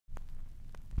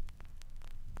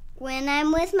When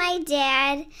I'm with my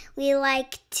dad, we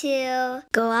like to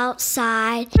go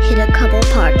outside, hit a couple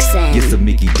parks and get some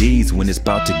Mickey D's when it's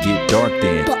about to get dark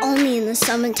then. But only in the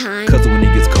summertime. Cause when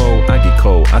it gets cold, I get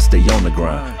cold, I stay on the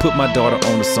grind. Put my daughter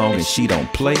on the song and she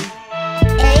don't play.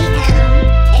 A-M-A-Y-A.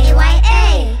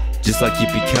 Just like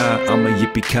Yippee-Ki, I'm a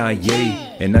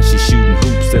Yippee-Ki-Yay. And now she shooting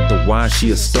hoops at the Y, she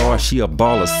a star. She a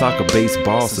baller, soccer,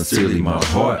 baseball, sincerely my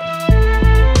heart.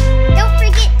 Don't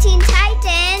forget Teen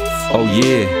Titans. Oh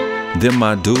yeah, them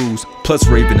my dudes. Plus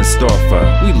Raven and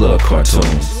Starfire, we love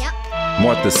cartoons. Yep.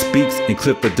 Martha speaks and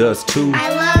Clifford does too. I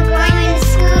love going to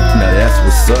school. Now that's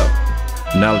what's up.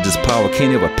 Knowledge is power,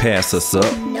 can't ever pass us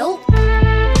up. Nope.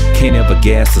 Can't ever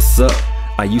gas us up.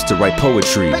 I used to write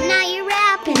poetry. But now you're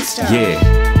rapping stuff. Yeah,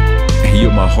 and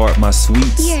you're my heart, my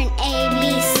sweets. You're an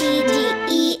A-B-C-D-E-F-G.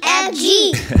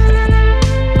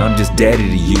 I'm just daddy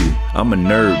to you. I'm a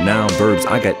nerd, noun, verbs,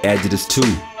 I got adjectives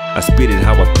too. I spit it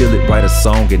how I feel it, write a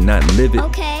song and not live it.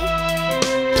 Okay.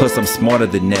 Plus I'm smarter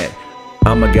than that.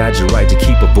 I'ma guide you right to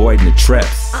keep avoiding the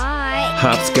traps. Alright.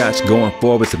 Hopscotch going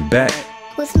forwards and back.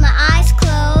 With my eyes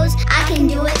closed, I can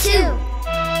do it too.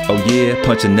 Oh yeah,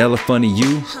 punch an elephant in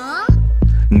you. Huh?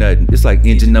 Nothing, it's like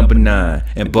engine number 9.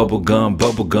 And bubble gum,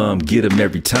 get 'em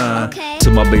every time. Okay.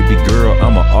 To my baby girl,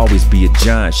 I'ma always be a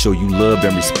giant. Show you love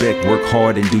and respect, work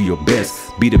hard and do your best.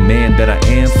 Be the man that I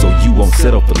am so you won't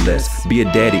settle for less. Be a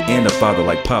daddy and a father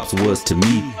like Pops was to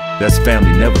me. That's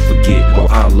family, never forget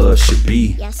what our love should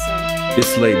be. Yes, sir.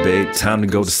 It's late, babe, time to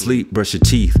go to sleep, brush your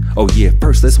teeth. Oh yeah,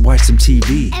 first let's watch some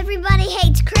TV. Everybody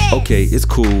hates Chris. Okay, it's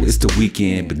cool, it's the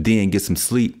weekend, but then get some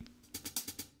sleep.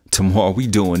 Tomorrow we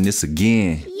doing this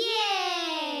again.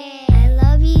 Yay! I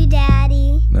love you,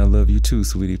 Daddy. And I love you too,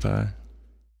 sweetie pie.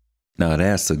 Now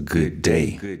that's a good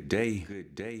day. Good day.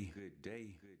 Good day. Good day. Good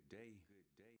day. Good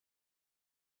day.